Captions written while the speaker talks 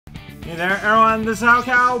Hey there, everyone, this is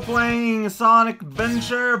Cow playing Sonic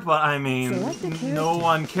Adventure, but I mean, no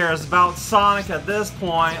one cares about Sonic at this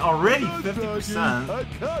point. Already 50%. Oh,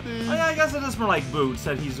 yeah, I guess it is more like boots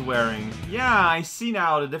that he's wearing. Yeah, I see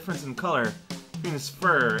now the difference in color between his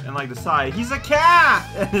fur and like the side. He's a cat!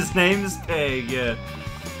 And his name is Pig.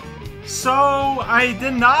 So, I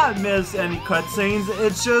did not miss any cutscenes.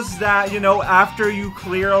 It's just that, you know, after you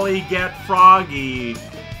clearly get Froggy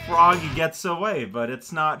gets away, but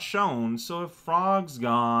it's not shown. So if Frog's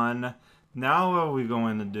gone, now what are we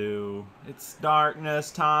going to do? It's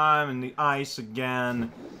darkness time and the ice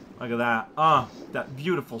again. Look at that. That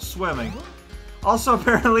beautiful swimming. Also,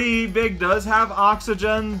 apparently, Big does have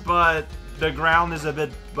oxygen, but the ground is a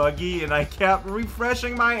bit buggy, and I kept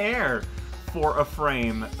refreshing my air for a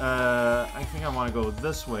frame. I think I want to go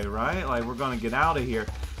this way, right? Like, we're going to get out of here.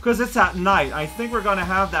 Because it's at night. I think we're going to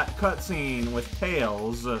have that cutscene with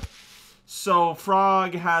Tails. So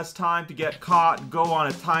Frog has time to get caught, go on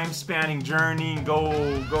a time-spanning journey,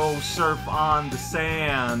 go surf on the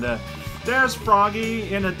sand. There's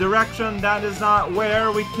Froggy in a direction that is not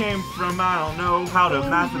where we came from. I don't know how the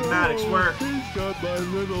mathematics work.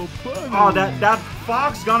 Oh, that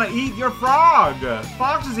fox gonna eat your frog.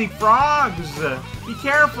 Foxes eat frogs. Be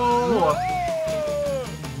careful.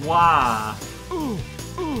 Wow.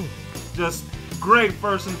 Just great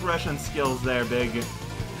first impression skills there, Big.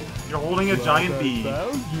 You're holding a giant bee.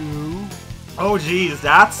 Oh geez,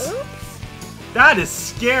 that is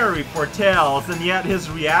scary for Tails, and yet his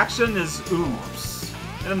reaction is oops.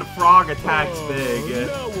 And then the frog attacks Big.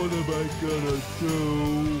 Now what am I gonna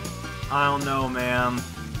do? I don't know, man.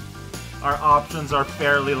 Our options are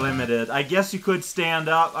fairly limited. I guess you could stand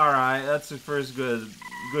up. Alright, that's the first good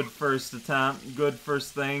first attempt. Good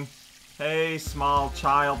first thing. Hey, small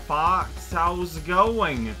child fox, how's it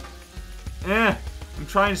going? I'm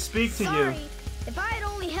trying to speak to you. If I had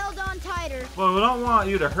only held on tighter. Well, we don't want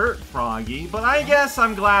you to hurt Froggy, but I guess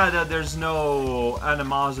I'm glad that there's no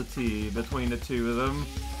animosity between the two of them.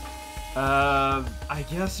 I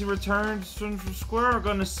guess he returned to Central Square. We're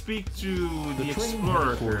gonna speak to the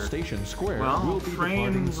Explorer. For Station Square. Well,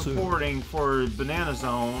 train reporting for Banana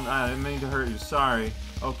Zone. I didn't mean to hurt you, sorry.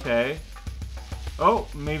 Okay. Oh,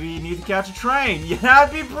 maybe you need to catch a train. Yeah,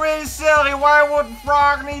 that'd be pretty silly. Why would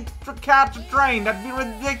Frog need to catch a train? That'd be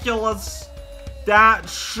ridiculous. That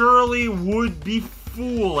surely would be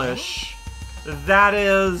foolish. That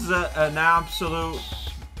is an absolute...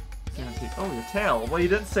 Oh, your tail. Well, you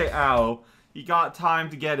didn't say ow. He got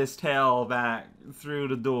time to get his tail back through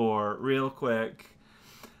the door real quick.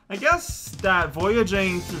 I guess that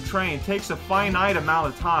voyaging through train takes a finite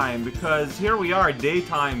amount of time because here we are,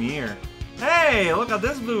 daytime here. Hey, look at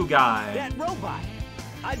this blue guy. That robot.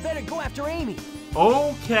 I'd better go after Amy.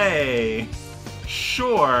 Okay.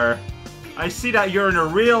 Sure. I see that you're in a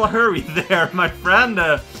real hurry there, my friend.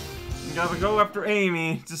 You gotta go after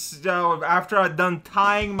Amy. Just after I've done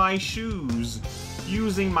tying my shoes.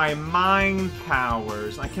 Using my mind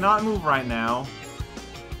powers. I cannot move right now.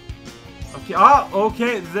 Okay. Oh,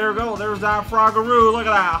 okay. There we go. There's that Froggaroo. Look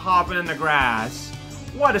at that hopping in the grass.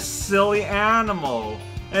 What a silly animal.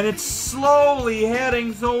 And it's slowly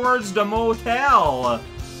heading towards the motel.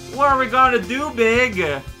 What are we gonna do, Big?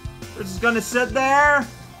 We're just gonna sit there?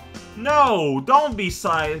 No, don't be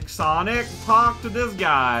Sonic. Talk to this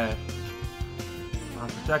guy.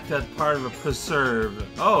 Protect that part of a preserve.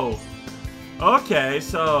 Oh. Okay,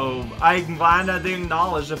 so I'm glad that they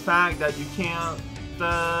acknowledge the fact that you can't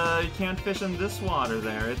fish in this water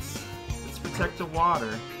there. It's protected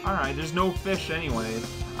water. Alright, there's no fish anyways.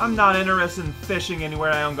 I'm not interested in fishing anywhere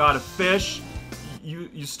I don't gotta fish.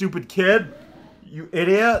 You stupid kid. You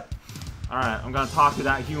idiot. Alright, I'm gonna talk to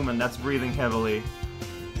that human that's breathing heavily.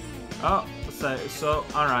 Oh, let's say, so,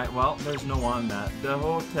 alright, well, there's no one that. The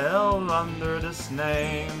hotel under this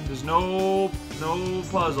name. There's no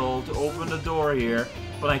puzzle to open the door here.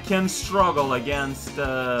 But I can struggle against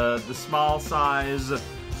the small size of,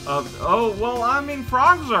 oh, well, I mean,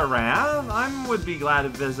 frogs are rad. I would be glad to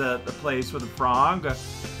visit a place with a frog.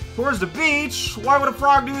 Towards the beach? Why would a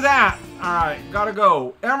frog do that? Alright, gotta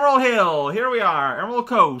go. Emerald Hill, here we are. Emerald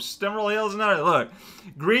Coast. Emerald Hill's another, look.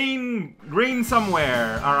 Green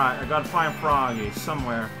somewhere. Alright, I gotta find Froggy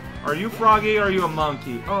somewhere. Are you Froggy or are you a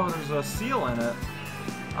monkey? Oh, there's a seal in it.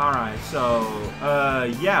 Alright, so,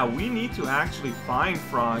 yeah, we need to actually find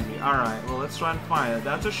Froggy. Alright, well, let's try and find it.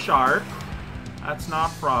 That's a shark. That's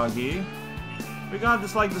not Froggy. We got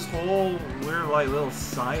this whole weird, little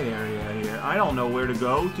side area here. I don't know where to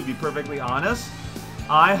go, to be perfectly honest.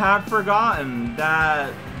 I had forgotten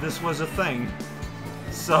that this was a thing.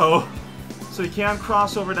 So you can't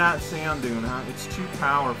cross over that sand dune, huh? It's too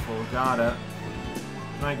powerful. Got it.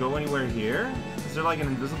 Can I go anywhere here? Is there like an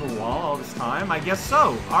invisible wall all this time? I guess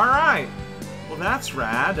so. Alright. Well, that's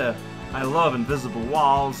rad. I love invisible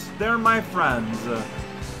walls. They're my friends.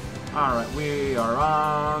 Alright, we are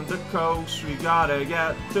on the coast. We gotta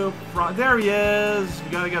get to there he is!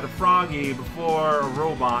 We gotta get to Froggy before a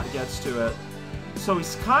robot gets to it. So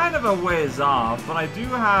he's kind of a ways off, but I do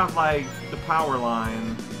have, like, the power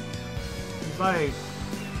line. He's like...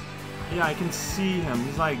 Yeah, I can see him.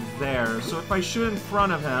 He's, like, there. So if I shoot in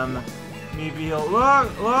front of him, maybe he'll...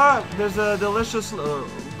 Look! There's a delicious...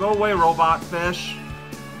 go away, robot fish.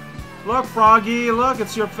 Look, Froggy, look,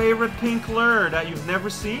 it's your favorite pink lure that you've never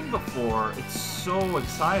seen before. It's so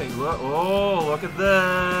exciting. Look, oh, look at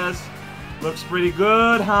this. Looks pretty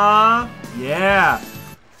good, huh? Yeah.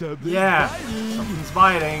 Yeah, something's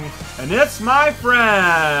biting. And it's my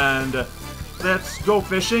friend. Let's go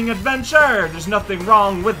fishing adventure. There's nothing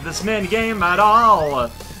wrong with this minigame at all.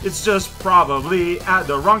 It's just probably at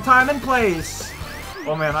the wrong time and place.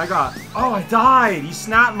 Oh man, oh, I died. He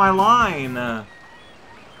snapped my line.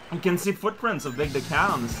 You can see footprints of Big the Cat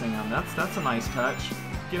on the sand. That's a nice touch.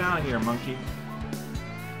 Get out of here, monkey.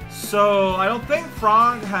 So, I don't think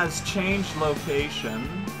Frog has changed location.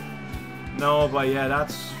 No, but yeah,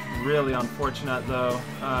 that's really unfortunate, though.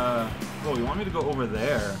 Oh, you want me to go over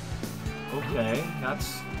there? Okay,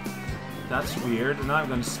 that's weird. And now I'm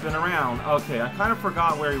gonna spin around. Okay, I kind of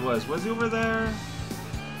forgot where he was. Was he over there?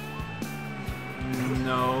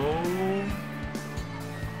 No.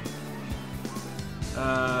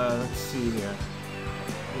 Let's see here.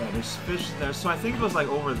 Yeah, there's fish there. So I think it was like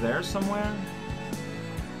over there somewhere.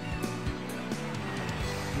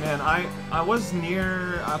 Man, I was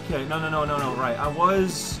near... Okay, no, right. I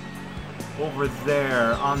was over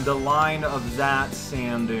there on the line of that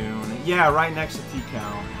sand dune. Yeah, right next to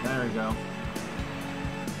T-Cow. There we go.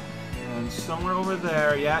 And somewhere over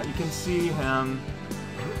there, yeah, you can see him.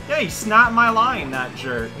 Yeah, he snapped my line, that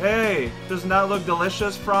jerk. Hey, doesn't that look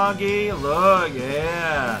delicious, Froggy? Look,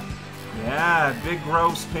 yeah. Yeah, big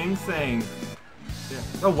gross pink thing. Yeah.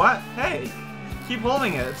 Oh, what? Hey, keep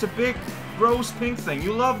holding it. It's a big gross pink thing.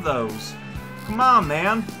 You love those. Come on,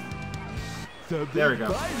 man. There we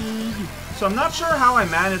go. So I'm not sure how I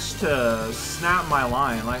managed to snap my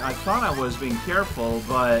line. Like, I thought I was being careful,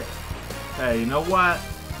 but hey, you know what?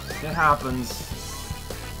 It happens.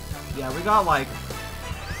 Yeah, we got like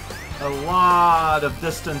a lot of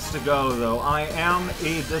distance to go, though. I am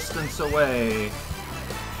a distance away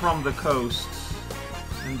from the coast,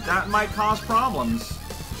 and that might cause problems.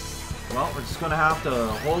 Well, we're just gonna have to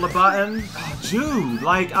hold a button. Oh, dude,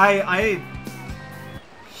 like,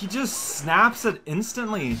 he just snaps it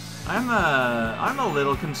instantly. I'm a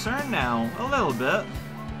little concerned now. A little bit.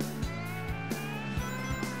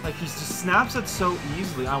 Like, he just snaps it so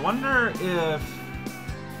easily. I wonder if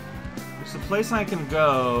there's a place I can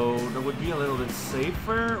go that would be a little bit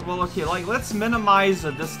safer. Well, okay, like, let's minimize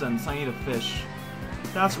the distance. I need a fish.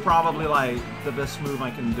 That's probably, like, the best move I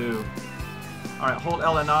can do. Alright, hold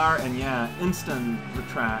L and R, and yeah, instant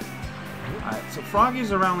retract. Alright, so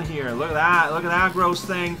Froggy's around here. Look at that gross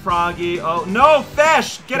thing, Froggy. Oh, no,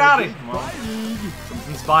 fish! Get out of here! Well,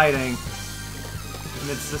 something's biting. And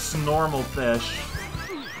it's this normal fish.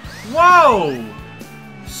 Whoa!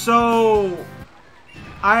 So,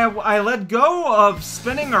 I let go of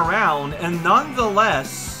spinning around, and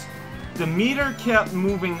nonetheless, the meter kept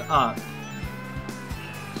moving up.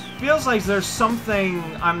 Feels like there's something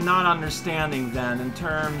I'm not understanding then in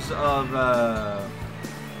terms of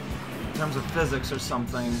physics or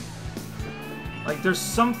something. Like there's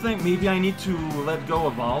something. Maybe I need to let go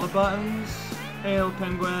of all the buttons. Hey, little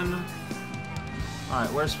penguin. All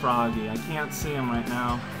right, where's Froggy? I can't see him right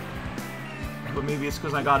now. But maybe it's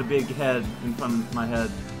because I got a big head in front of my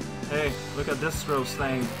head. Hey, look at this gross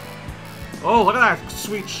thing. Oh, look at that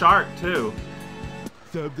sweet shark too.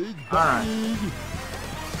 All right.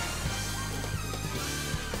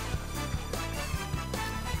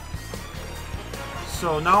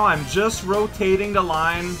 So now I'm just rotating the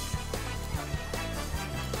line.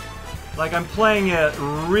 Like I'm playing it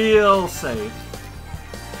real safe.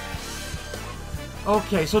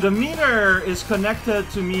 Okay, so the meter is connected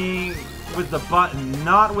to me with the button,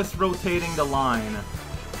 not with rotating the line.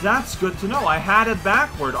 That's good to know. I had it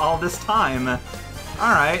backward all this time.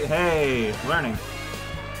 Alright, hey, learning.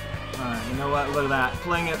 Alright, you know what? Look at that.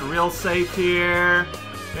 Playing it real safe here.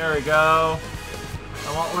 There we go.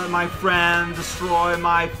 I won't let my friend destroy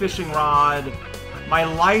my fishing rod. My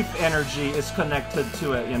life energy is connected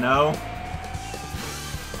to it, you know?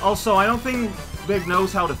 Also, I don't think Big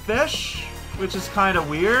knows how to fish, which is kind of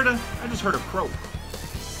weird. I just heard a croak.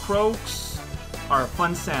 Croaks are a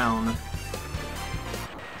fun sound.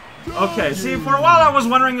 Okay, see, for a while I was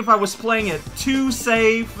wondering if I was playing it too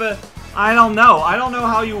safe. I don't know. I don't know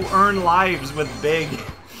how you earn lives with Big.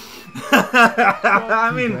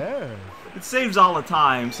 I mean, it saves all the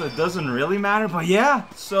time, so it doesn't really matter. But yeah,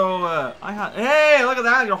 so hey, look at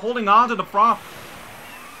that! You're holding on to the front.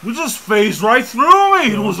 You just phased right through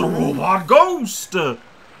me. It was a robot ghost.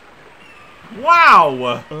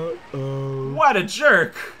 Wow! What a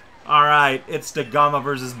jerk! All right, it's the Gamma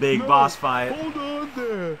versus Big boss fight. Hold on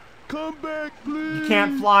there. Come back, please. You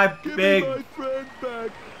can't fly, Big. Give me my friend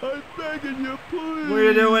back. I'm begging you, please. What are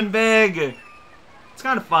you doing, Big? It's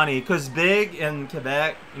kind of funny, because Big in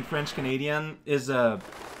Quebec, in French Canadian, is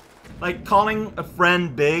like, calling a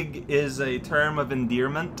friend Big is a term of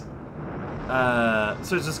endearment.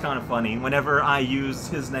 So it's just kind of funny whenever I use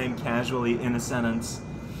his name casually in a sentence.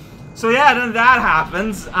 So yeah, then that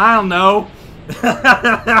happens. I don't know.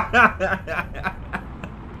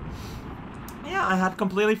 Yeah, I had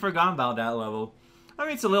completely forgotten about that level. I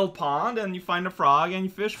mean, it's a little pond, and you find a frog, and you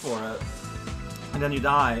fish for it. And then you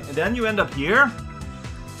die. And then you end up here?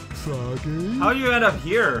 Froggy? How do you end up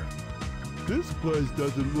here? This place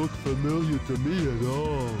doesn't look familiar to me at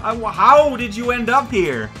all. How did you end up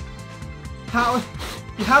here? How?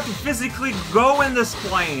 You have to physically go in this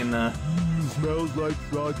plane. Smells like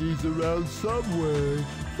froggies around somewhere.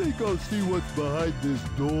 Think I'll see what's behind this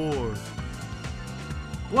door.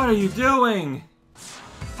 What are you doing?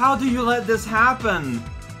 How do you let this happen?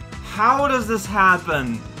 How does this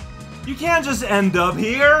happen? You can't just end up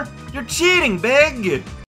here. You're cheating, Big.